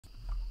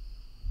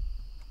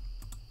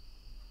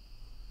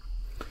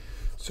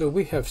So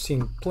we have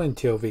seen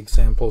plenty of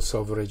examples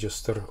of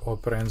register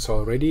operands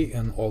already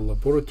in all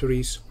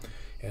laboratories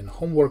and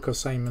homework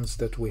assignments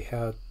that we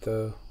had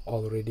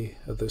already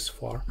this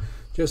far.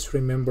 Just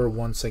remember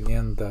once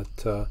again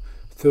that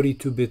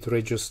 32-bit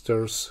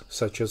registers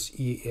such as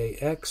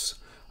EAX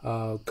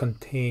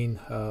contain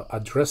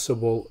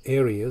addressable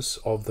areas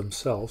of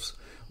themselves,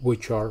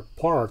 which are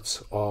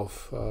parts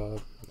of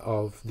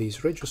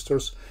these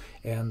registers,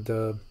 and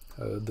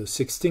the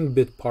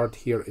 16-bit part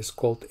here is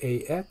called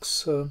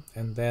AX,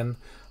 and then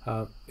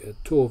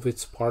two of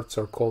its parts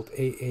are called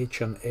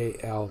AH and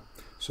AL.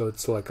 So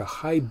it's like a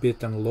high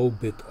bit and low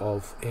bit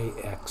of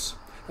AX.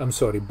 I'm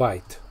sorry,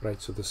 byte, right?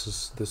 So this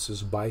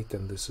is byte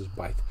and this is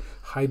byte.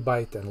 High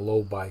byte and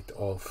low byte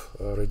of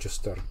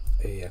register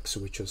AX,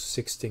 which is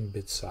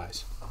 16-bit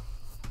size.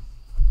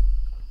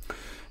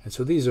 And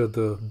so these are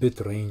the bit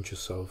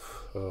ranges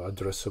of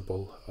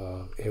addressable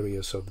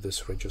areas of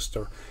this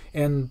register.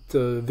 And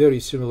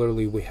very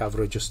similarly, we have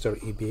register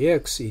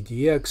EBX,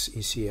 EDX,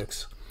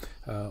 ECX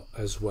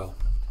as well.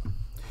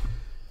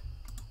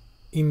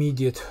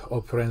 Immediate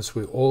operands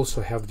we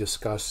also have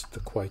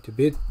discussed quite a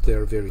bit.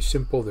 They're very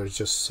simple. They're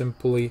just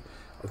simply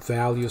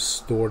values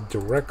stored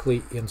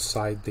directly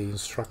inside the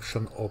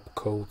instruction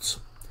opcodes.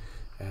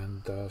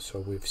 And so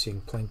we've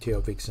seen plenty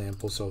of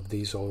examples of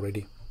these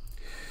already.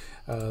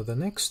 The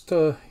next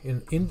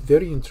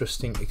very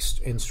interesting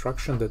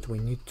instruction that we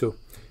need to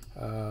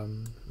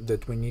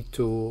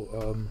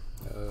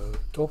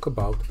talk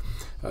about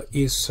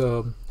is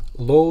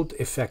load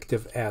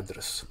effective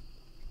address.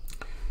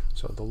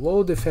 So the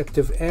load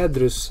effective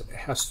address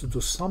has to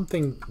do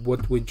something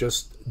what we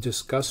just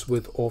discussed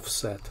with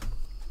offset.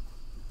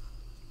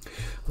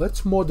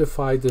 Let's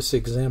modify this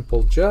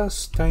example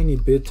just tiny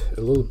bit,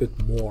 a little bit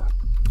more.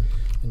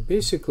 And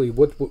basically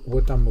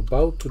what I'm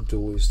about to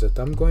do is that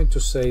I'm going to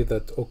say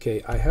that,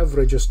 okay, I have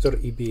register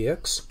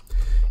EBX,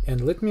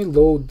 and let me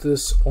load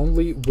this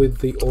only with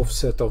the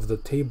offset of the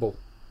table.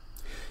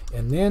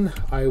 And then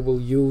I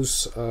will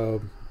use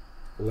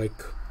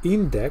like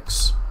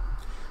index,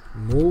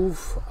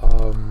 move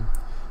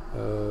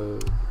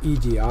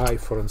EDI,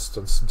 for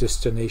instance,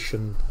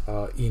 destination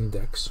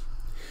index,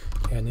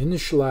 and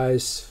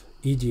initialize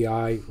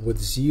EDI with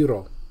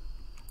 0.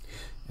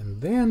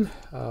 And then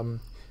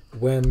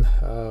when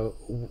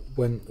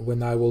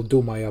I will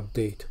do my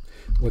update,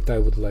 what I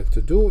would like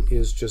to do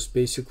is just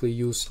basically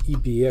use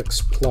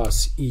EBX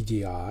plus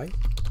EDI,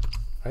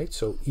 right?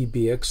 So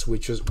EBX,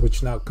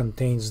 which now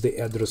contains the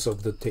address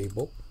of the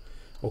table,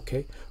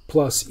 okay,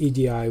 plus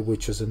EDI,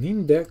 which is an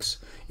index,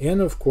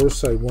 and of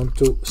course I want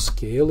to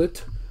scale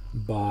it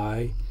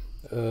by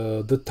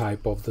the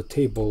type of the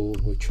table,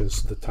 which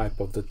is the type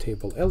of the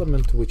table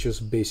element, which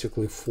is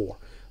basically 4.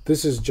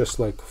 This is just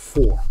like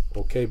 4,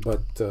 okay,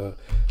 but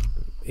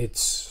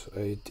it's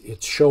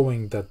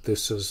showing that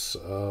this is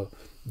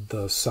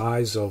the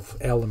size of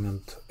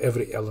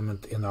every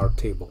element in our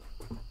table.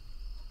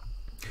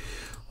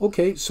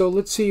 Okay, so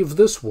let's see if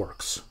this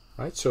works,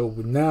 right? So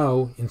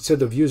now,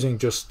 instead of using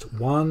just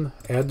one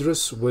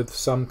address with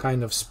some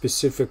kind of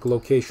specific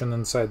location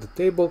inside the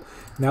table,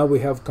 now we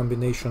have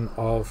combination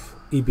of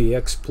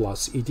EBX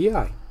plus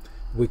EDI.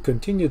 We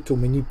continue to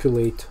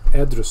manipulate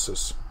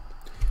addresses.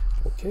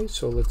 Okay,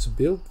 so let's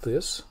build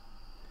this.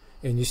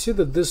 And you see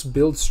that this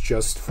builds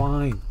just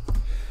fine.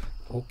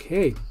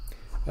 Okay,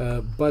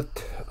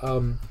 but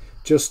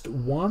just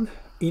one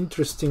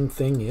interesting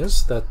thing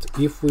is that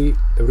if we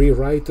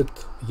rewrite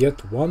it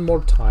yet one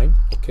more time,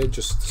 okay,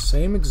 just the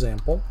same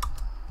example,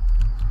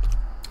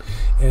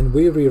 and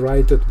we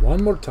rewrite it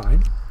one more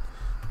time,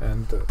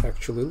 and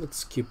actually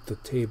let's keep the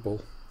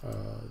table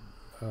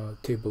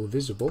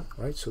visible,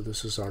 right? So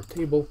this is our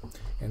table,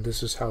 and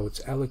this is how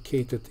it's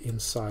allocated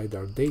inside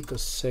our data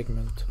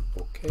segment.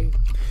 Okay.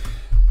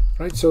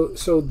 Right,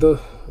 so the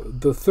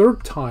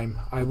third time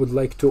I would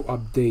like to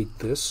update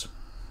this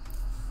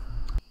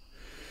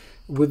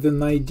with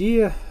an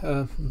idea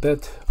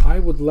that I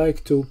would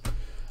like to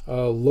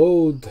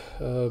load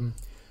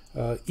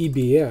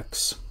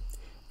EBX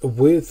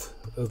with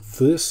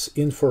this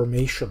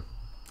information,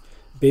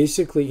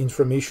 basically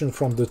information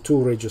from the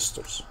two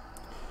registers.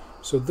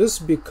 So this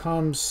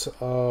becomes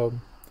a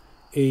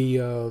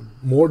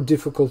more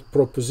difficult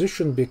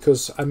proposition,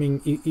 because I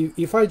mean,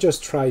 if I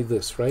just try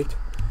this, right?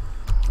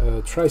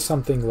 Try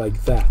something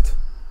like that,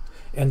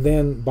 and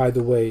then, by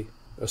the way,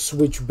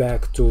 switch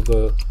back to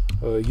the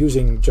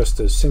using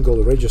just a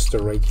single register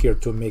right here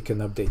to make an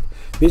update.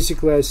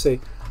 Basically, I say,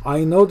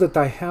 I know that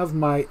I have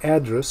my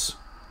address,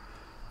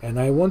 and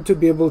I want to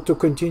be able to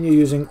continue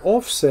using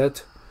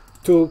offset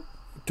to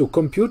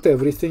compute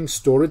everything,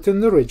 store it in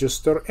the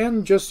register,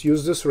 and just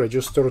use this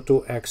register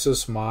to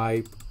access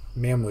my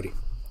memory.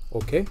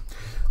 Okay,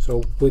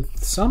 so with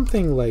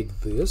something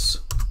like this,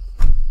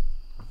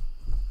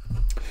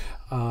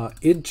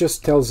 it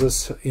just tells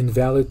us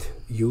invalid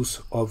use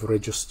of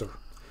register.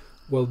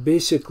 Well,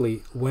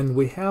 basically, when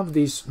we have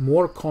these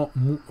more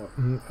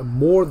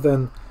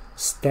than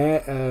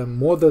static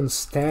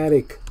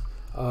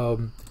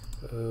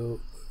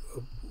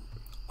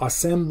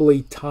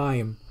assembly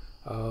time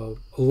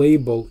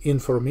label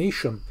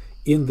information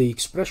in the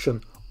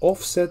expression,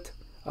 offset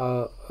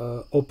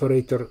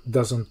operator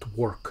doesn't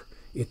work.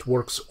 It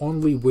works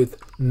only with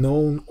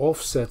known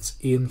offsets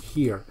in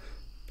here.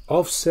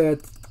 Offset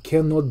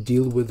cannot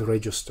deal with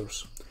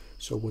registers.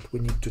 So what we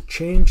need to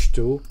change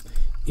to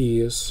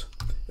is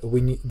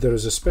there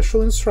is a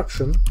special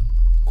instruction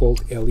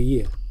called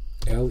LEA.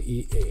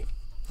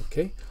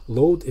 Okay,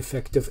 load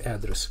effective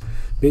address.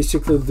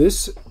 Basically,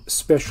 this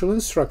special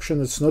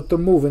instruction, it's not the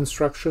move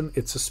instruction,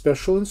 it's a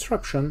special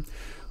instruction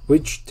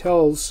which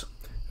tells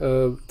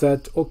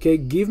that, okay,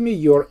 give me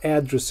your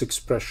address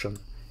expression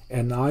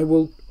and I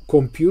will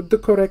compute the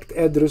correct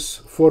address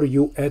for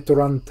you at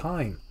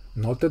runtime,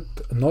 not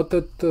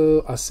at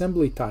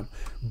assembly time,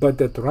 but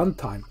at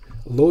runtime.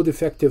 Load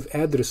effective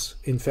address,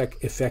 in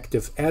fact,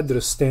 effective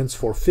address stands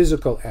for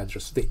physical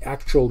address, the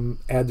actual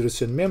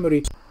address in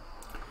memory.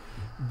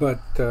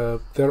 But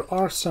there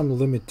are some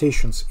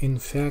limitations. In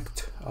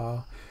fact,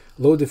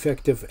 load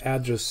effective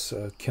address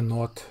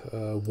cannot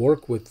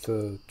work with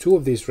two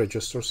of these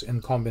registers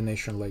in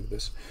combination like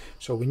this.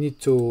 So we need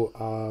to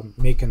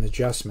make an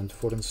adjustment.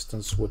 For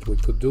instance, what we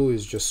could do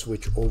is just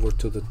switch over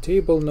to the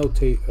table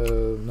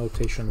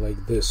notation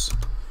like this.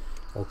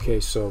 Okay,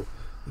 so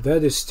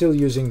that is still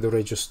using the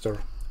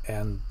register,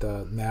 and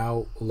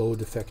now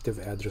load effective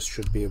address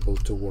should be able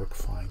to work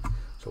fine.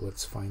 So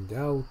let's find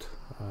out.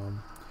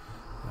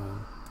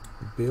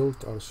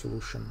 Build our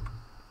solution,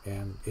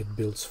 and it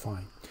builds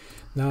fine.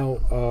 Now,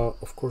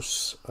 of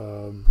course,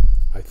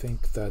 I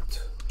think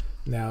that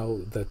now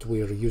that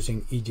we are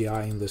using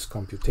EDI in this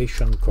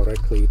computation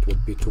correctly, it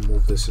would be to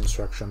move this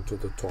instruction to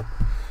the top,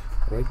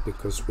 right?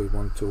 Because we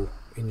want to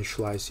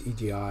initialize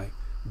EDI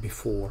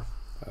before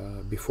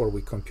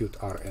we compute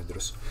our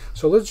address.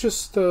 So let's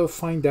just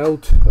find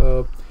out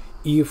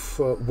if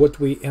what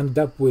we end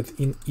up with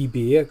in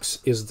EBX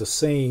is the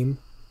same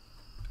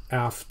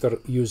after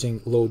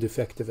using load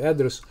effective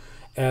address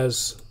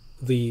as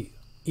the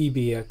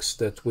EBX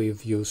that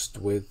we've used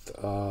with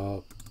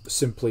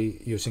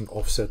simply using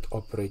offset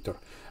operator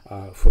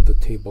for the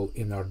table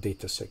in our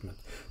data segment.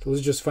 So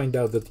let's just find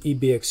out that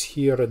EBX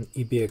here and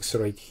EBX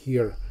right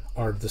here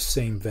are the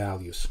same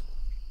values.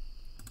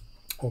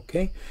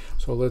 Okay,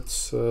 so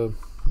let's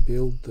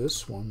build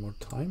this one more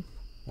time.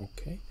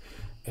 Okay,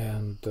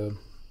 and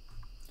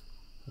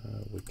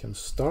we can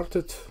start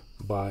it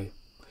by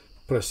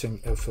pressing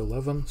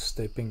F11,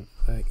 stepping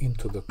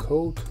into the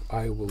code.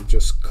 I will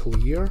just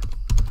clear.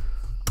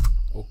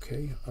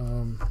 Okay,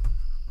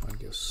 I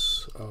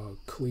guess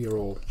clear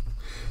all.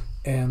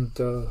 And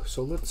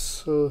so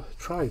let's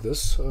try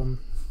this.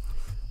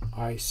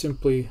 I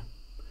simply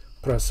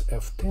press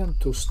F10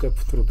 to step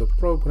through the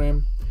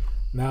program.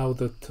 Now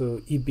that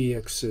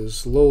EBX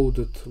is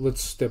loaded,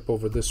 let's step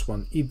over this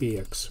one,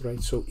 EBX,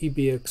 right? So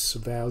EBX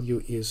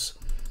value is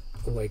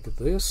like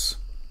this.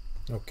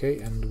 Okay,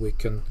 and we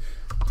can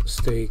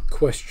say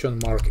question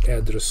mark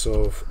address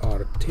of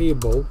our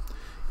table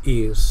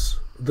is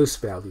this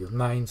value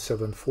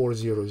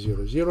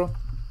 974000,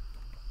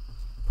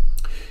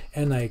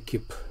 and I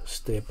keep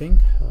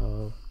stepping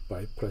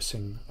by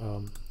pressing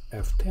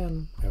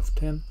F10,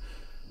 F10,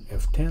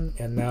 F10,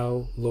 and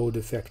now load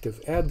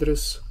effective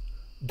address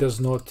does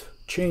not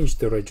change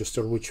the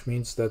register, which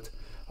means that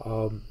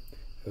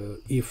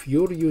if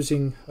you're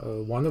using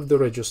one of the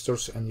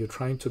registers and you're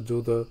trying to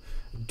do the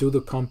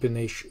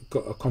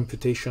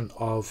computation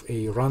of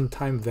a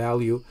runtime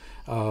value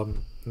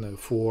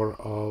for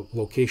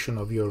location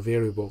of your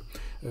variable,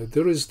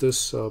 there is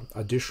this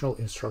additional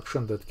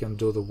instruction that can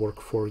do the work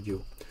for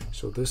you.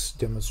 So this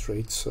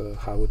demonstrates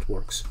how it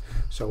works.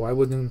 So I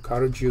would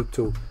encourage you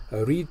to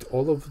read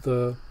all of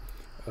the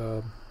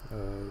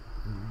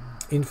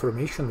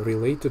information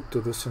related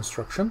to this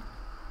instruction.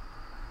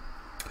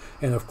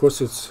 And of course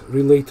it's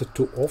related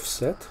to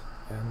offset,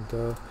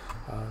 and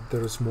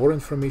there is more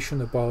information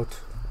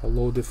about a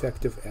load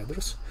effective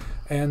address,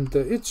 and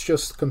it's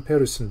just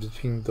comparison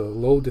between the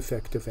load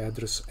effective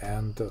address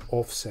and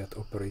offset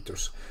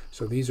operators.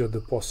 So these are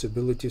the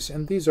possibilities,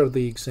 and these are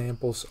the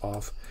examples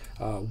of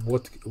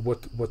what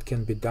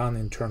can be done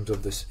in terms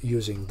of this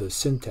using the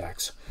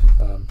syntax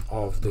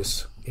of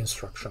this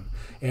instruction.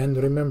 And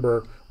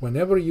remember,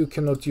 whenever you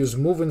cannot use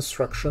move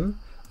instruction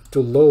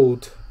to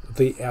load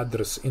the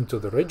address into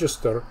the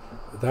register,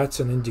 that's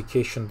an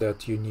indication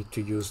that you need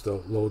to use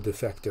the load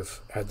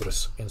effective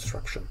address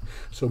instruction.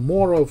 So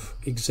more of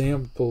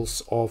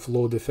examples of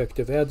load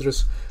effective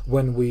address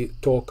when we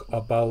talk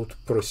about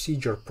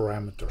procedure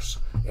parameters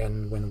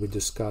and when we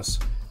discuss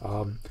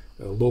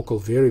local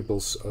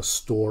variables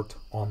stored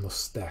on the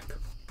stack.